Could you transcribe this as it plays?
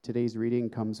Today's reading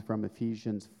comes from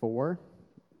Ephesians 4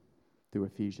 through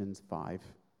Ephesians 5.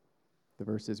 The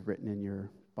verse is written in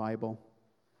your Bible,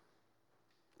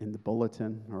 in the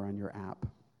bulletin, or on your app.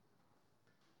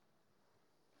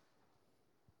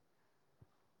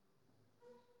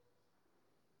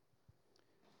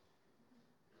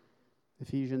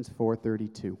 Ephesians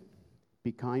 4:32.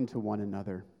 Be kind to one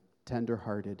another,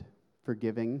 tender-hearted,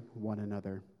 forgiving one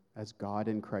another, as God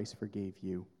in Christ forgave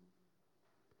you.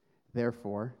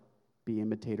 Therefore, be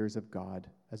imitators of God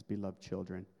as beloved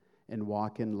children, and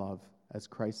walk in love as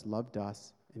Christ loved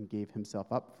us and gave himself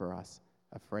up for us,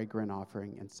 a fragrant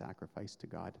offering and sacrifice to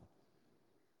God.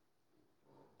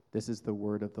 This is the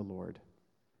word of the Lord.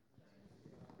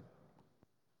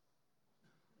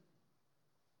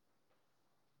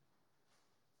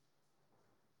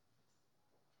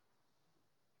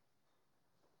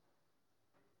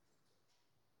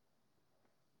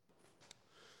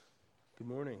 Good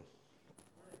morning.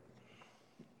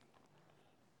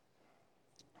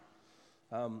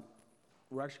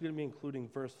 We're actually going to be including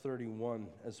verse 31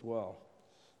 as well,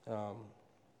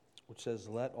 which says,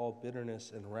 "Let all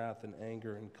bitterness and wrath and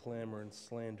anger and clamor and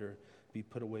slander be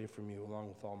put away from you, along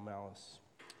with all malice."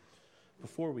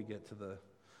 Before we get to the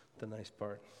nice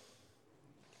part.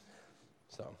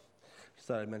 So, just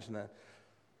thought I'd mention that.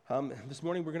 This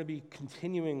morning we're going to be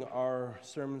continuing our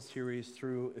sermon series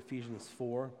through Ephesians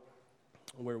 4,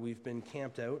 where we've been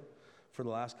camped out for the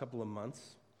last couple of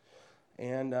months.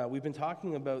 And we've been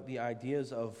talking about the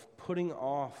ideas of putting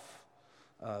off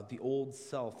the old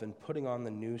self and putting on the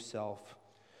new self.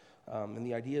 And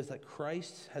the idea is that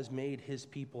Christ has made his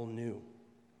people new.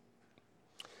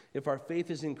 If our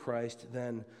faith is in Christ,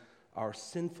 then our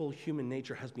sinful human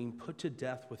nature has been put to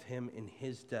death with him in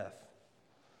his death.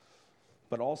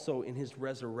 But also in his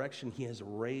resurrection, he has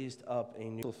raised up a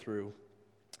new through.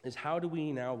 Is how do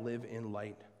we now live in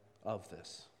light of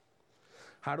this?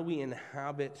 How do we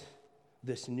inhabit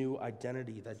this new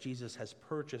identity that Jesus has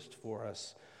purchased for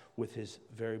us with his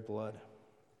very blood?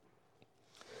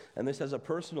 And this has a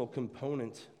personal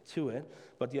component to it,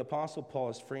 but the Apostle Paul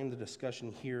has framed the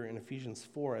discussion here in Ephesians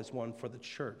 4 as one for the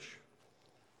church.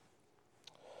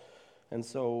 And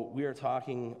so we are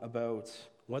talking about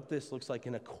what this looks like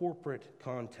in a corporate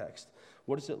context.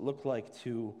 What does it look like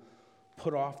to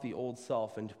put off the old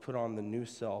self and to put on the new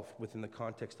self within the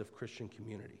context of Christian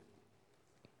community?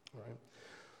 All right.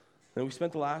 And we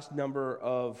spent the last number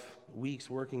of weeks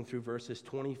working through verses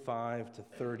 25 to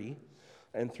 30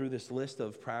 and through this list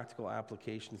of practical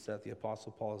applications that the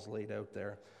Apostle Paul has laid out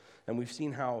there. And we've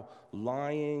seen how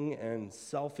lying and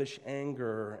selfish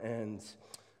anger and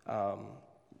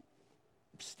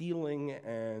stealing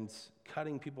and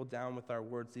cutting people down with our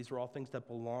words, these are all things that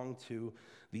belong to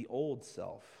the old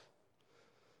self.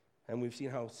 And we've seen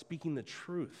how speaking the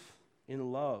truth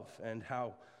in love and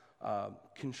how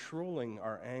controlling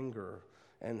our anger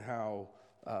and how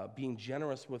being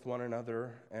generous with one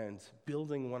another and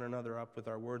building one another up with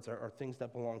our words are things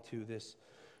that belong to this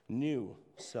new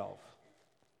self.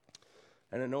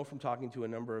 And I know from talking to a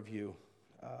number of you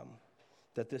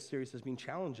that this series has been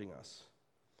challenging us.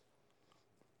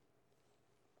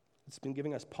 It's been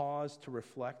giving us pause to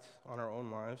reflect on our own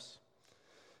lives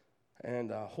and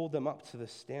hold them up to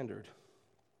this standard.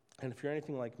 And if you're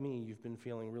anything like me, you've been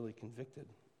feeling really convicted.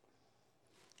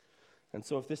 And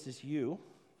so if this is you,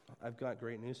 I've got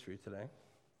great news for you today.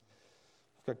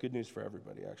 I've got good news for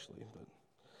everybody, actually.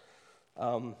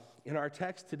 But in our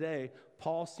text today,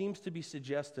 Paul seems to be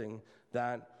suggesting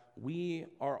that we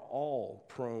are all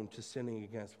prone to sinning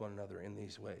against one another in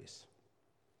these ways.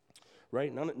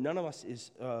 Right? None of us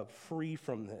is free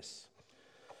from this.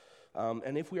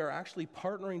 And if we are actually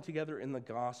partnering together in the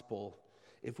gospel,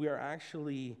 if we are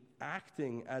actually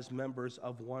acting as members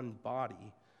of one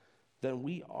body, then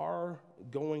we are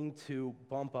going to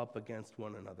bump up against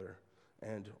one another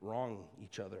and wrong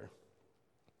each other.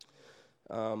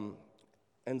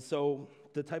 And so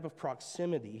the type of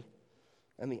proximity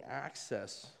and the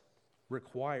access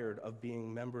required of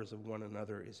being members of one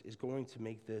another is going to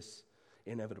make this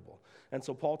inevitable. And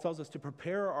so Paul tells us to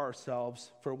prepare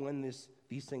ourselves for when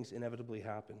these things inevitably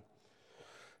happen.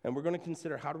 And we're going to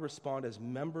consider how to respond as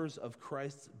members of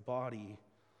Christ's body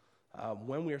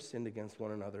when we are sinned against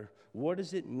one another. What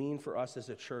does it mean for us as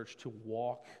a church to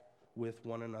walk with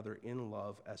one another in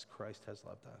love as Christ has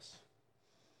loved us?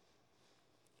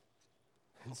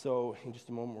 And so in just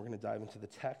a moment, we're going to dive into the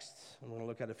text, and we're going to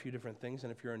look at a few different things.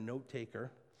 And if you're a note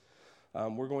taker,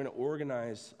 we're going to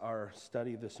organize our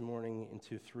study this morning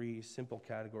into 3 simple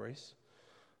categories.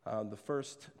 The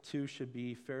first 2 should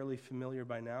be fairly familiar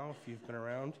by now if you've been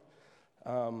around.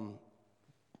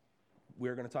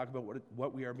 We're going to talk about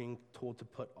what we are being told to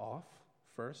put off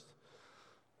first.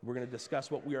 We're going to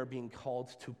discuss what we are being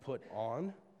called to put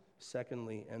on,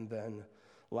 secondly, and then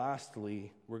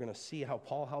lastly, we're going to see how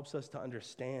Paul helps us to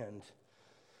understand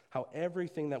how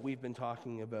everything that we've been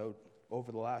talking about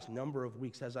over the last number of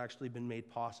weeks has actually been made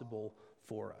possible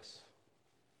for us.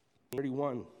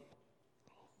 31.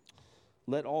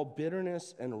 Let all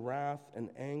bitterness and wrath and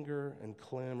anger and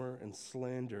clamor and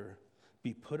slander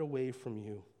be put away from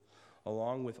you,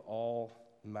 along with all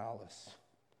malice.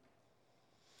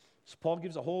 So Paul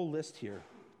gives a whole list here,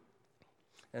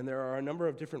 and there are a number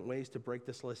of different ways to break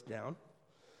this list down.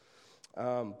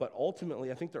 But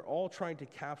ultimately, I think they're all trying to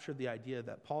capture the idea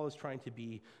that Paul is trying to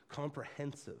be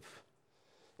comprehensive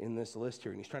in this list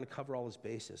here, and he's trying to cover all his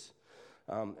bases.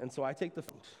 And so I take the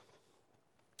first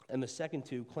and the second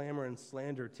two, clamor and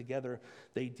slander, together.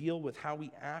 They deal with how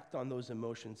we act on those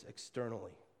emotions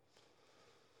externally.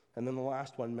 And then the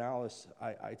last one, malice,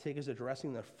 I take as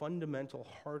addressing the fundamental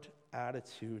heart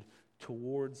attitude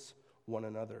towards one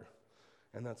another.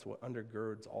 And that's what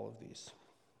undergirds all of these.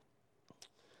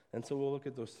 And so we'll look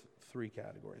at those three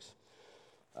categories.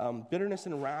 Bitterness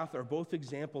and wrath are both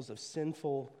examples of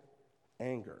sinful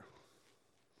anger.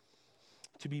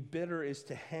 To be bitter is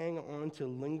to hang on to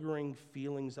lingering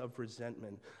feelings of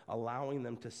resentment, allowing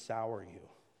them to sour you.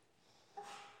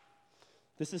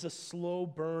 This is a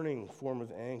slow-burning form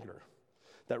of anger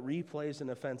that replays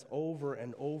an offense over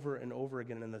and over and over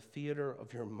again in the theater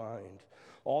of your mind,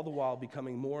 all the while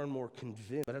becoming more and more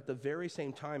convinced. But at the very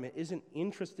same time, it isn't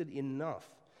interested enough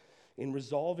in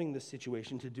resolving the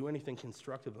situation to do anything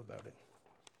constructive about it.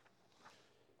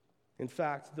 In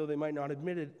fact, though they might not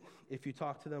admit it, if you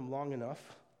talk to them long enough,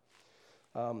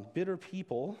 bitter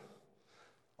people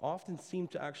often seem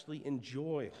to actually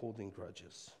enjoy holding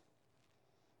grudges.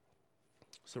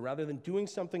 So rather than doing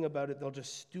something about it, they'll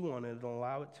just stew on it and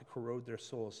allow it to corrode their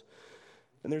souls.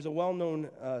 And there's a well-known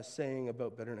saying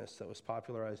about bitterness that was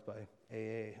popularized by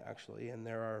AA, actually, and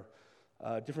there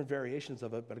are different variations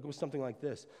of it, but it goes something like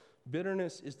this.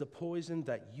 Bitterness is the poison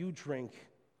that you drink,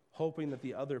 hoping that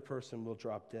the other person will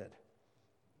drop dead.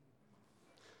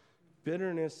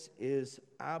 Bitterness is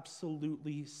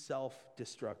absolutely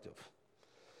self-destructive.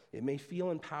 It may feel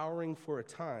empowering for a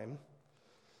time,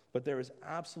 but there is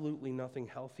absolutely nothing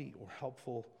healthy or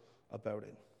helpful about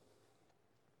it.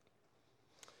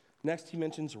 Next, he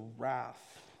mentions wrath.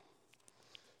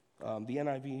 The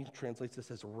NIV translates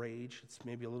this as rage. It's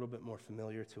maybe a little bit more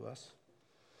familiar to us.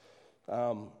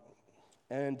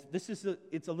 And this is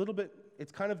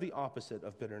it's kind of the opposite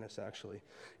of bitterness, actually.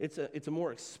 It's a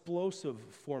more explosive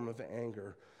form of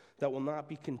anger that will not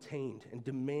be contained and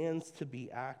demands to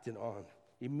be acted on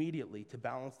immediately to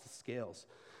balance the scales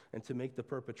and to make the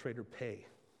perpetrator pay.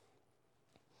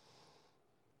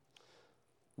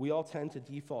 We all tend to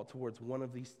default towards one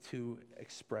of these two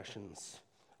expressions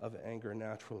of anger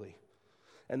naturally.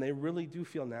 And they really do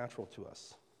feel natural to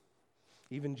us,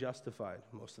 even justified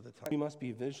most of the time. We must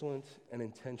be vigilant and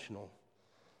intentional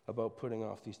about putting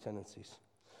off these tendencies.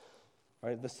 All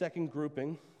right, the second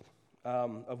grouping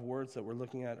of words that we're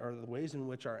looking at are the ways in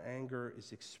which our anger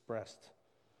is expressed.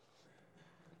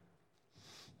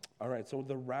 All right, so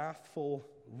the wrathful,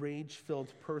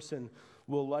 rage-filled person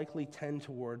will likely tend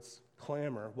towards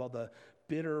clamor, while the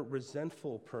bitter,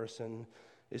 resentful person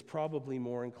is probably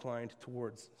more inclined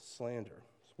towards slander.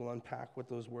 So we'll unpack what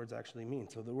those words actually mean.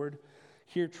 So the word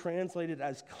here translated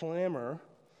as clamor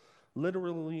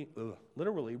literally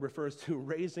refers to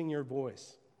raising your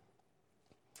voice.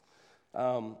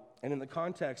 And in the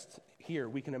context here,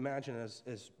 we can imagine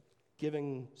as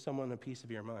giving someone a piece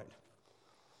of your mind.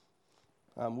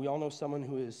 We all know someone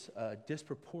who is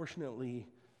disproportionately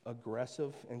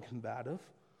aggressive and combative.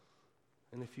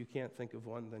 And if you can't think of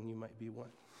one, then you might be one.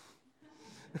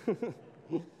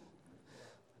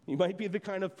 You might be the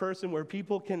kind of person where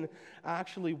people can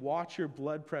actually watch your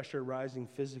blood pressure rising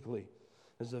physically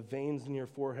as the veins in your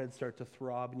forehead start to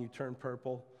throb and you turn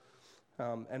purple.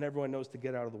 And everyone knows to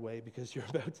get out of the way because you're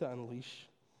about to unleash.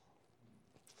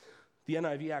 The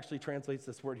NIV actually translates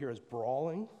this word here as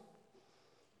brawling.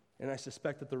 And I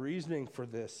suspect that the reasoning for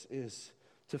this is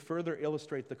to further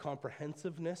illustrate the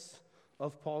comprehensiveness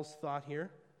of Paul's thought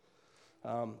here.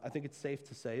 I think it's safe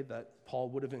to say that Paul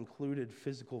would have included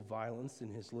physical violence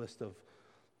in his list of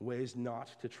ways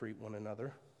not to treat one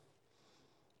another.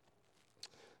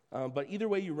 But either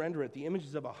way you render it, the image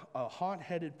is of a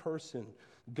hot-headed person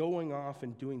going off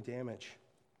and doing damage.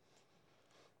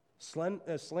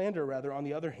 Slander, on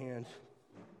the other hand,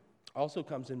 also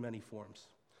comes in many forms.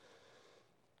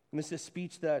 And this is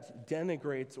speech that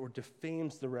denigrates or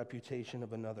defames the reputation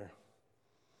of another.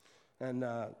 And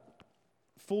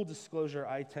full disclosure,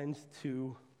 I tend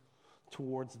to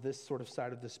towards this sort of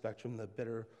side of the spectrum, the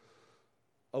bitter,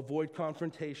 avoid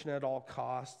confrontation at all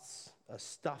costs,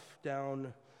 stuff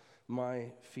down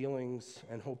my feelings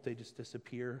and hope they just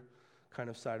disappear kind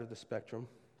of side of the spectrum.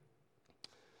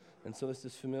 And so this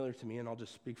is familiar to me, and I'll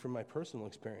just speak from my personal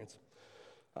experience.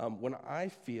 When I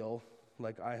feel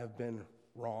like I have been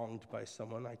wronged by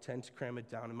someone, I tend to cram it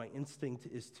down, and my instinct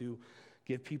is to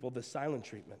give people the silent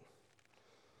treatment.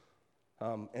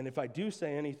 And if I do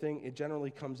say anything, it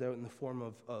generally comes out in the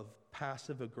form of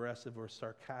passive-aggressive or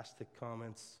sarcastic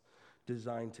comments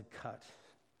designed to cut.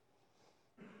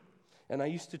 And I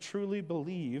used to truly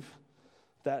believe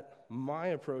that my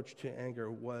approach to anger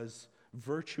was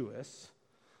virtuous,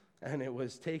 and it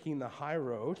was taking the high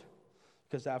road,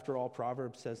 because after all,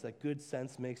 Proverbs says that good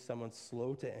sense makes someone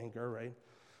slow to anger, right?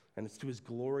 And it's to his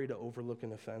glory to overlook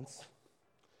an offense.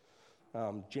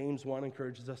 James 1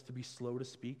 encourages us to be slow to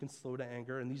speak and slow to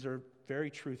anger, and these are very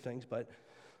true things, but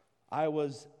I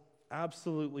was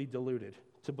absolutely deluded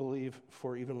to believe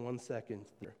for even 1 second,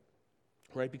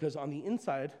 right? Because on the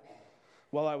inside,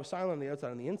 while I was silent on the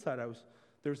outside, on the inside,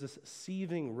 there was this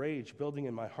seething rage building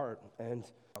in my heart, and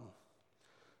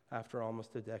after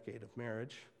almost a decade of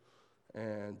marriage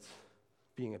and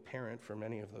being a parent for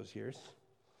many of those years,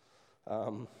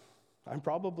 I'm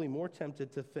probably more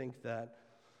tempted to think that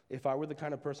if I were the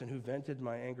kind of person who vented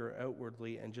my anger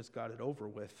outwardly and just got it over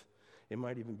with, it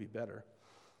might even be better.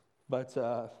 But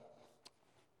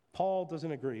Paul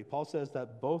doesn't agree. Paul says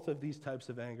that both of these types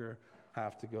of anger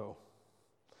have to go.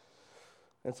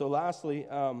 And so lastly,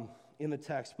 in the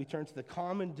text, we turn to the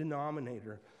common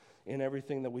denominator in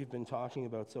everything that we've been talking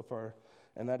about so far,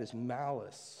 and that is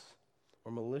malice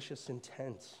or malicious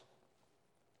intent.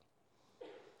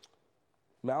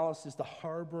 Malice is the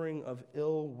harboring of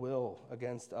ill will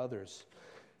against others.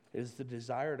 It is the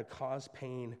desire to cause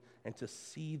pain and to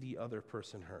see the other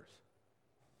person hurt.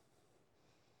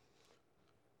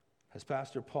 As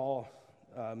Pastor Paul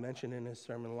mentioned in his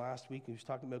sermon last week, he was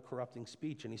talking about corrupting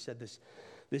speech, and he said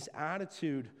this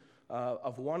attitude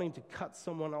of wanting to cut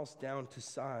someone else down to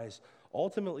size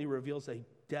ultimately reveals a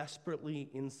desperately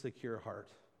insecure heart.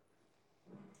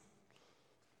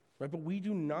 Right? But we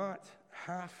do not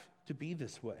have to be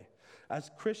this way.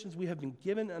 As Christians, we have been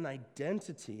given an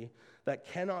identity that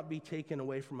cannot be taken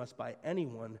away from us by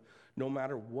anyone, no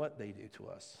matter what they do to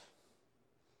us.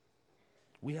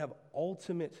 We have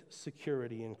ultimate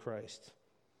security in Christ.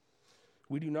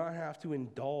 We do not have to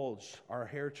indulge our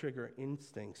hair-trigger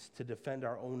instincts to defend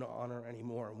our own honor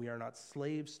anymore. We are not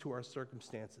slaves to our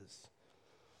circumstances.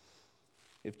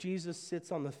 If Jesus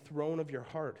sits on the throne of your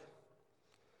heart,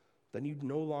 then you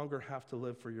no longer have to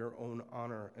live for your own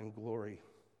honor and glory.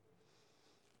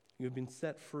 You have been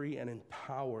set free and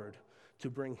empowered to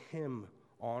bring him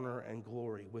honor and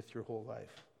glory with your whole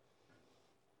life.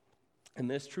 And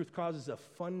this truth causes a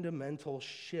fundamental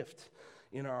shift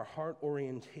in our heart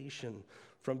orientation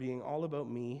from being all about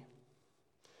me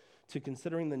to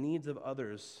considering the needs of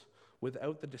others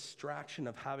without the distraction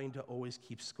of having to always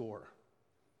keep score.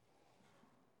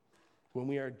 When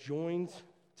we are joined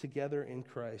together in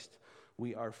Christ,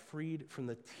 we are freed from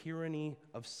the tyranny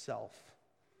of self.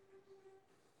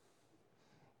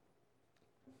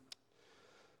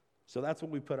 So that's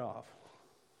what we put off.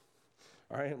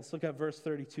 All right, let's look at verse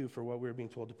 32 for what we're being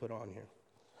told to put on here.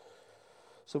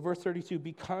 So verse 32,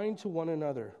 be kind to one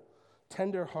another,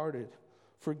 tender-hearted,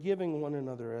 forgiving one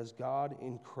another as God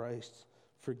in Christ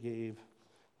forgave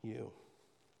you.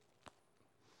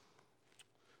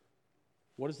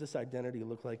 What does this identity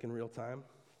look like in real time?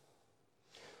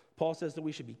 Paul says that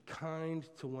we should be kind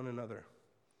to one another.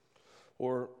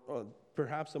 Or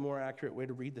perhaps a more accurate way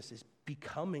to read this is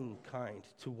becoming kind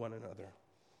to one another.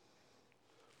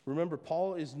 Remember,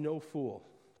 Paul is no fool.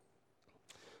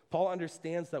 Paul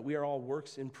understands that we are all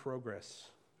works in progress.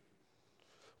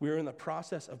 We are in the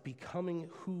process of becoming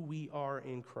who we are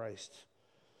in Christ.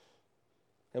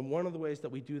 And one of the ways that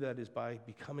we do that is by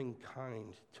becoming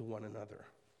kind to one another.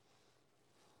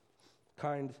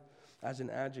 Kind, as an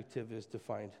adjective, is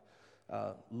defined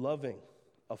loving,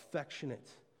 affectionate,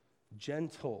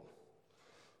 gentle,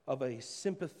 of a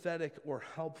sympathetic or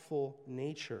helpful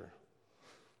nature.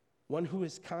 One who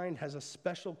is kind has a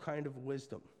special kind of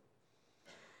wisdom.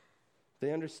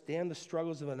 They understand the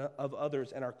struggles of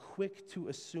others and are quick to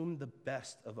assume the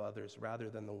best of others rather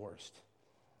than the worst.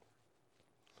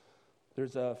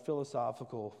 There's a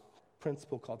philosophical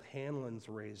principle called Hanlon's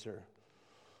razor.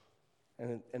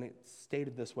 And it's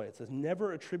stated this way. It says,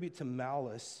 never attribute to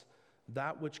malice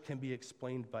that which can be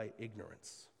explained by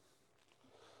ignorance.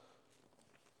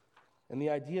 And the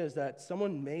idea is that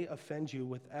someone may offend you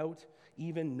without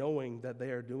even knowing that they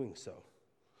are doing so.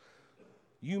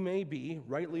 You may be,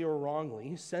 rightly or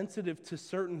wrongly, sensitive to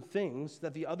certain things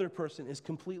that the other person is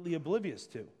completely oblivious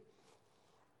to.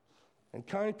 And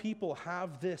kind people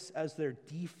have this as their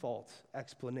default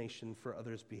explanation for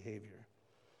others' behavior.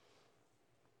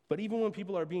 But even when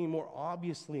people are being more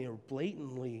obviously or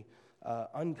blatantly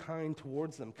unkind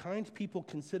towards them, kind people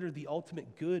consider the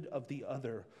ultimate good of the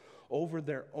other over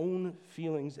their own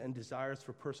feelings and desires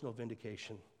for personal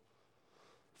vindication.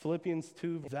 Philippians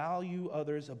 2, value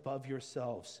others above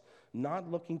yourselves, not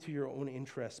looking to your own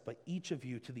interests, but each of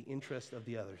you to the interest of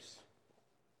the others.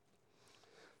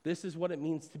 This is what it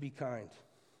means to be kind.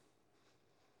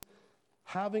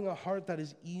 Having a heart that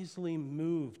is easily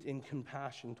moved in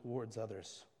compassion towards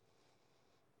others.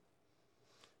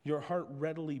 Your heart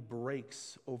readily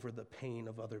breaks over the pain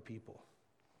of other people.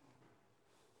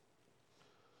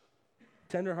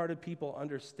 Tender-hearted people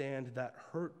understand that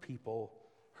hurt people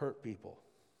hurt people.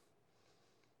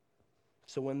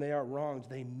 So when they are wronged,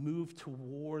 they move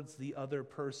towards the other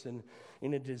person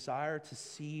in a desire to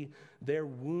see their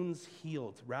wounds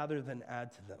healed rather than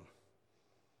add to them.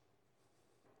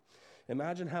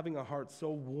 Imagine having a heart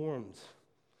so warmed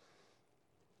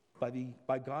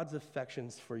by God's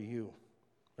affections for you,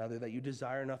 rather that you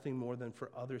desire nothing more than for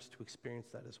others to experience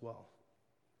that as well.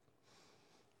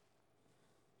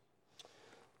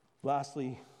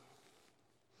 Lastly,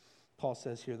 Paul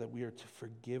says here that we are to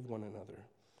forgive one another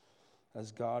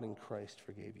as God in Christ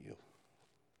forgave you.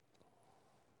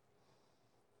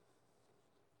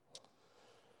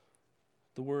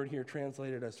 The word here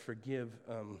translated as forgive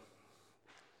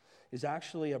is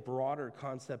actually a broader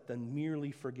concept than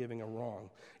merely forgiving a wrong.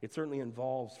 It certainly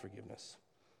involves forgiveness.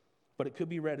 But it could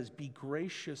be read as be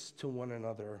gracious to one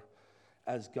another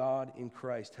as God in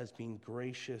Christ has been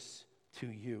gracious to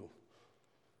you.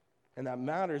 And that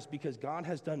matters because God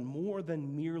has done more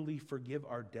than merely forgive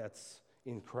our debts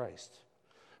in Christ,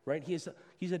 right?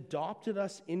 He's adopted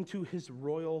us into his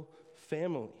royal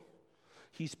family.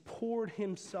 He's poured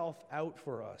himself out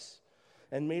for us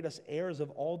and made us heirs of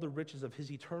all the riches of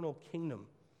his eternal kingdom.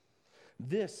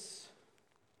 This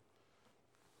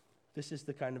is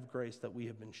the kind of grace that we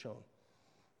have been shown.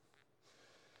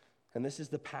 And this is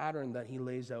the pattern that he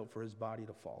lays out for his body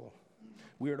to follow.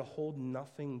 We are to hold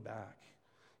nothing back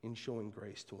in showing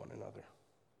grace to one another.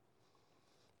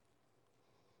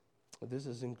 This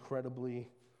is incredibly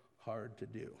hard to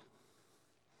do.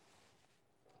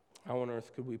 How on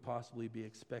earth could we possibly be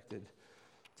expected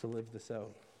to live this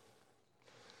out?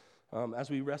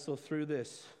 As we wrestle through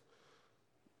this,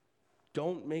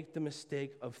 don't make the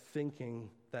mistake of thinking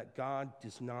that God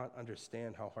does not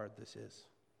understand how hard this is.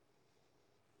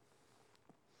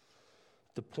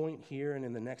 The point here and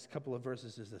in the next couple of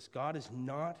verses is this: God is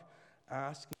not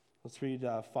asking. Let's read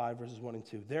 5 verses 1 and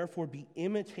 2. Therefore, be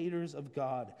imitators of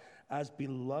God as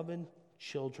beloved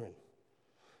children,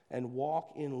 and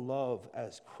walk in love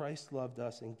as Christ loved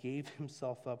us and gave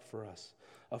himself up for us,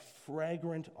 a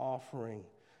fragrant offering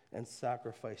and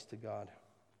sacrifice to God.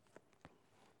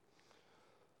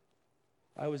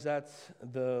 I was at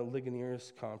the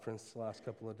Ligoniers conference the last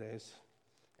couple of days,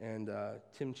 and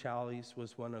Tim Challies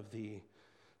was one of the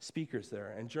speakers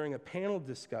there. And during a panel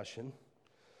discussion,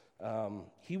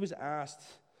 he was asked,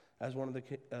 as one of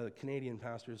the Canadian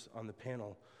pastors on the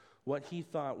panel, what he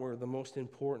thought were the most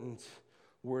important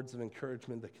words of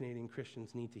encouragement that Canadian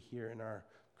Christians need to hear in our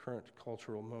current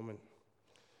cultural moment.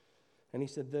 And he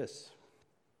said this.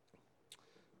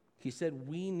 He said,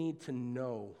 we need to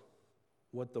know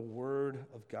what the Word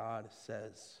of God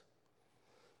says,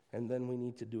 and then we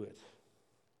need to do it.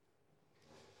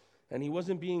 And he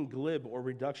wasn't being glib or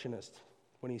reductionist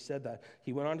when he said that.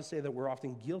 He went on to say that we're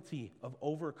often guilty of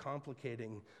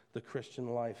overcomplicating the Christian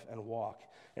life and walk.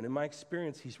 And in my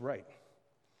experience, he's right.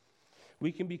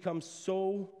 We can become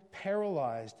so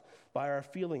paralyzed by our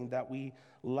feeling that we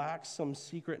lack some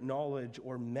secret knowledge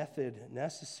or method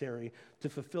necessary to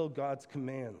fulfill God's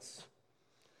commands.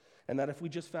 And that if we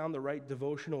just found the right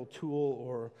devotional tool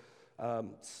or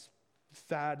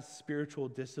fad spiritual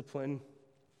discipline,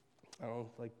 I don't know,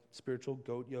 like spiritual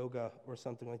goat yoga or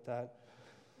something like that,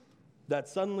 that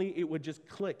suddenly it would just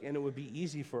click and it would be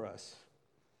easy for us.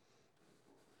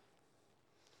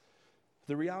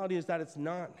 The reality is that it's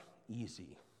not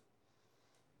easy.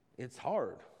 It's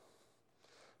hard.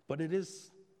 But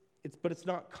it's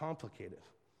not complicated.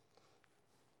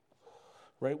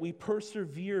 Right? We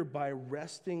persevere by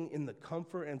resting in the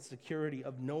comfort and security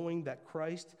of knowing that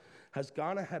Christ has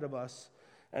gone ahead of us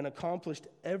and accomplished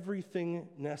everything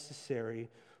necessary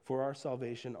for our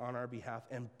salvation on our behalf.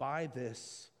 And by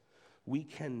this, we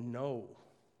can know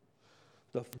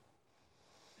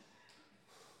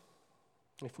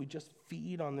if we just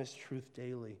feed on this truth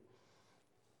daily,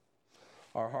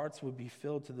 Our hearts would be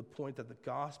filled to the point that the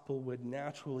gospel would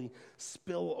naturally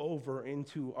spill over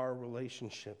into our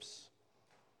relationships.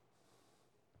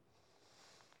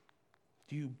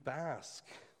 Do you bask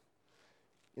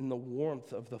in the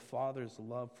warmth of the Father's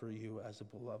love for you as a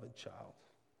beloved child?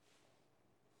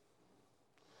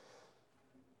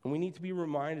 And we need to be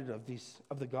reminded of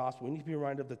the gospel. We need to be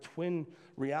reminded of the twin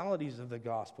realities of the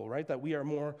gospel, right? That we are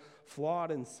more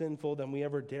flawed and sinful than we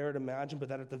ever dared imagine, but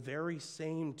that at the very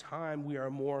same time we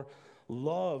are more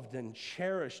loved and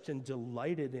cherished and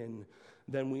delighted in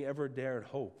than we ever dared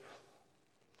hope.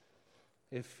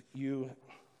 If you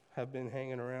have been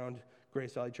hanging around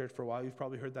Grace Valley Church for a while, you've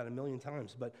probably heard that a million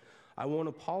times, but I won't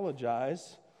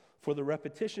apologize for the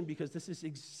repetition because this is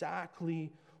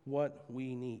exactly what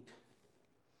we need.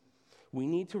 We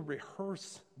need to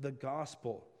rehearse the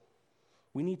gospel.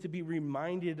 We need to be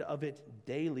reminded of it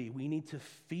daily. We need to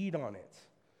feed on it.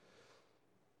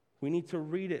 We need to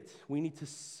read it. We need to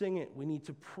sing it. We need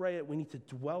to pray it. We need to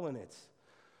dwell in it.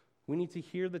 We need to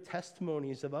hear the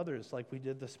testimonies of others like we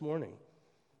did this morning.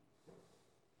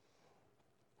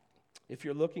 If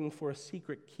you're looking for a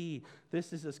secret key,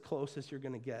 this is as close as you're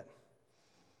going to get.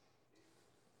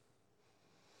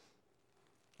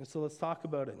 And so let's talk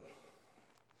about it.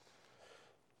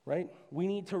 Right? We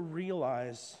need to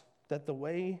realize that the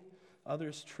way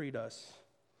others treat us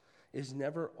is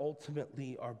never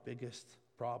ultimately our biggest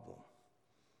problem.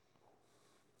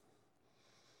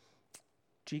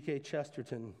 G.K.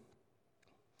 Chesterton,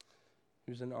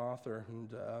 who's an author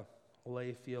and a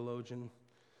lay theologian,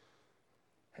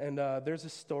 and there's a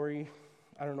story,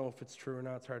 I don't know if it's true or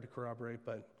not, it's hard to corroborate,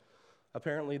 but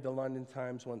apparently the London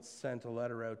Times once sent a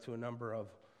letter out to a number of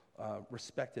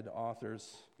respected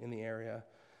authors in the area,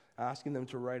 asking them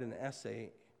to write an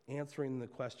essay answering the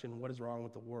question, what is wrong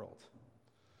with the world?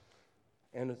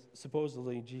 And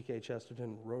supposedly G.K.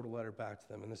 Chesterton wrote a letter back to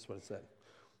them, and this is what it said.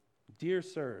 Dear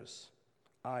sirs,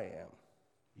 I am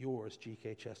yours,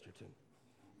 G.K. Chesterton.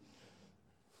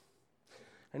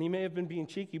 And he may have been being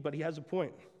cheeky, but he has a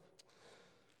point.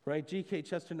 Right? G.K.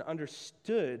 Chesterton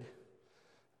understood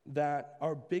that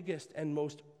our biggest and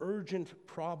most urgent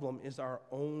problem is our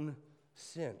own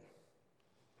sin.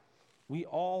 We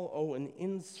all owe an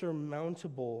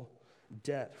insurmountable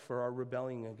debt for our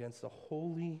rebelling against the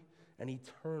holy and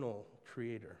eternal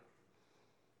Creator.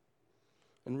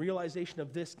 And realization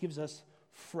of this gives us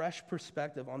fresh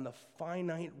perspective on the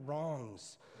finite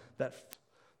wrongs that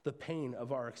the pain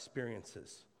of our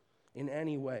experiences in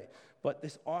any way. But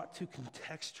this ought to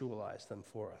contextualize them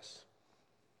for us.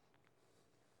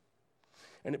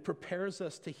 And it prepares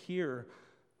us to hear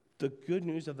the good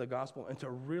news of the gospel and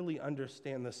to really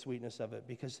understand the sweetness of it.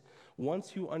 Because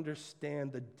once you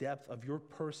understand the depth of your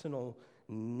personal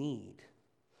need,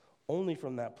 only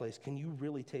from that place can you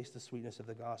really taste the sweetness of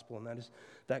the gospel. And that is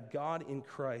that God in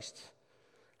Christ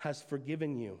has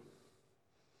forgiven you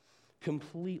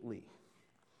completely.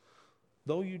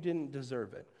 Though you didn't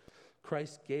deserve it,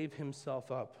 Christ gave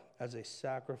himself up as a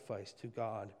sacrifice to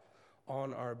God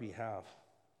on our behalf.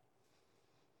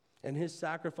 And his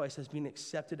sacrifice has been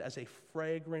accepted as a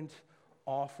fragrant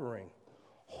offering,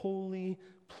 holy,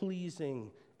 pleasing,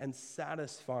 and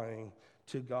satisfying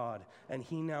to God. And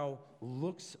he now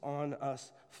looks on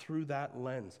us through that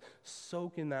lens.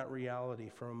 Soak in that reality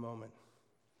for a moment.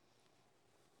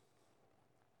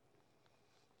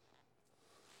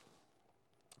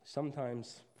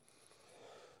 Sometimes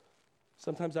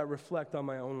I reflect on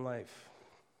my own life,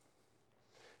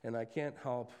 and I can't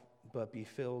help but be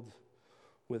filled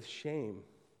with shame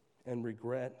and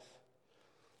regret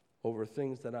over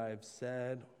things that I've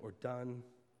said or done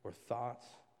or thought,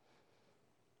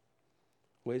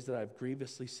 ways that I've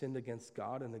grievously sinned against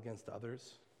God and against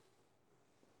others.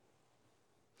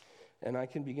 And I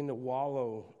can begin to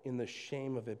wallow in the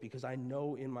shame of it because I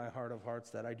know in my heart of hearts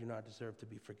that I do not deserve to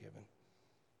be forgiven.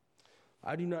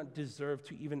 I do not deserve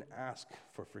to even ask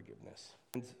for forgiveness.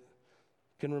 And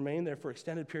can remain there for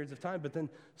extended periods of time, but then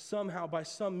somehow, by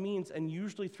some means, and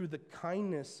usually through the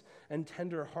kindness and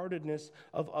tenderheartedness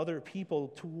of other people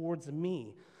towards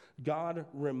me, God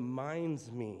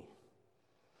reminds me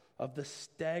of the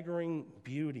staggering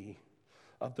beauty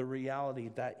of the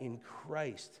reality that in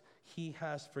Christ, he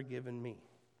has forgiven me.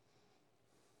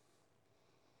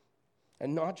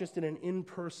 And not just in an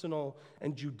impersonal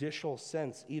and judicial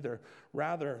sense either.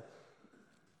 Rather,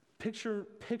 picture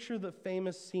the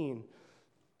famous scene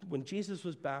when Jesus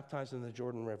was baptized in the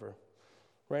Jordan River,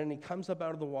 right? And he comes up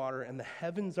out of the water, and the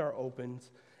heavens are opened,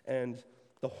 and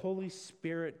the Holy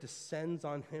Spirit descends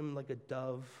on him like a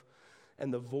dove,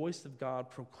 and the voice of God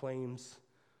proclaims,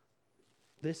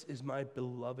 "This is my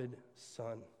beloved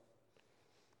Son,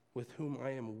 with whom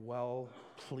I am well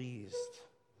pleased.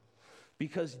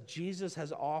 Because Jesus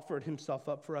has offered himself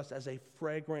up for us as a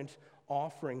fragrant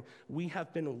offering, we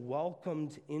have been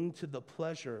welcomed into the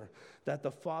pleasure that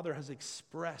the Father has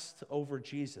expressed over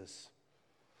Jesus.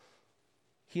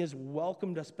 He has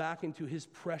welcomed us back into his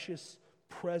precious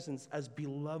presence as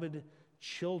beloved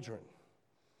children.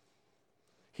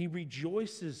 He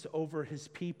rejoices over his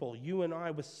people. You and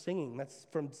I was singing. That's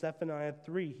from Zephaniah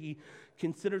 3. He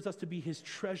considers us to be his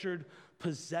treasured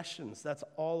possessions. That's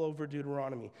all over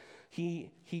Deuteronomy.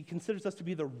 He considers us to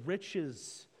be the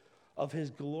riches of his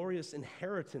glorious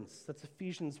inheritance. That's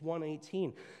Ephesians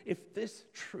 1:18. If this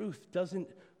truth doesn't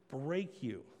break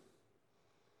you,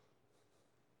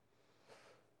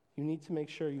 you need to make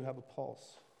sure you have a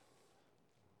pulse.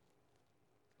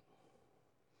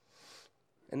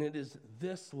 And it is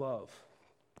this love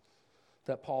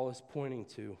that Paul is pointing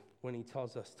to when he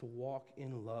tells us to walk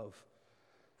in love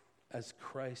as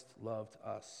Christ loved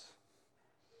us.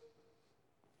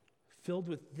 Filled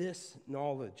with this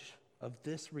knowledge of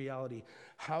this reality,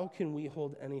 how can we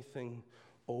hold anything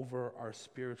over our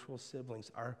spiritual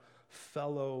siblings, our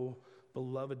fellow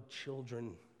beloved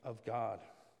children of God?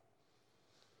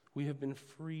 We have been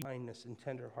free from kindness and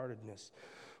tenderheartedness.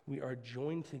 We are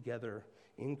joined together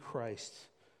in Christ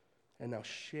and now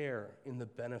share in the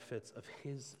benefits of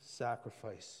his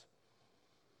sacrifice.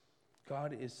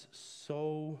 God is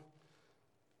so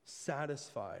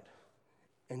satisfied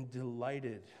and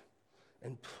delighted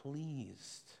and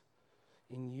pleased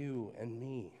in you and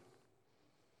me.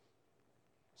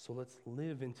 So let's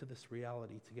live into this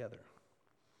reality together.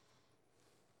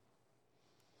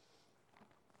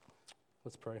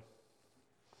 Let's pray.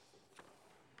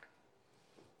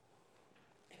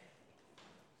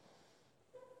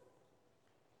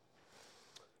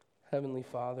 Heavenly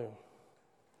Father,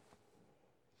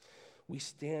 we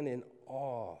stand in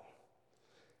awe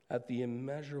at the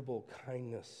immeasurable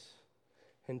kindness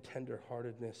and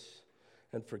tenderheartedness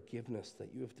and forgiveness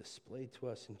that you have displayed to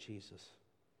us in Jesus.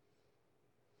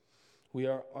 We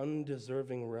are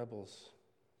undeserving rebels,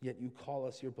 yet you call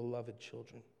us your beloved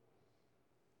children.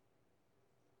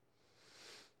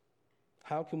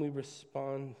 How can we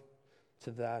respond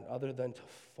to that other than to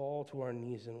fall to our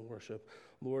knees in worship?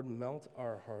 Lord, melt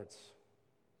our hearts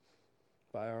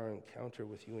by our encounter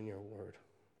with you in your word.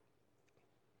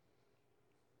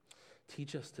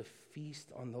 Teach us to feast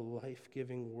on the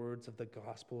life-giving words of the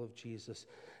gospel of Jesus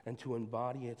and to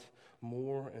embody it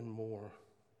more and more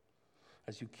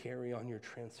as you carry on your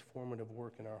transformative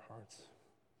work in our hearts.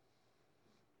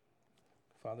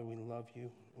 Father, we love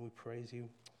you and we praise you.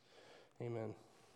 Amen.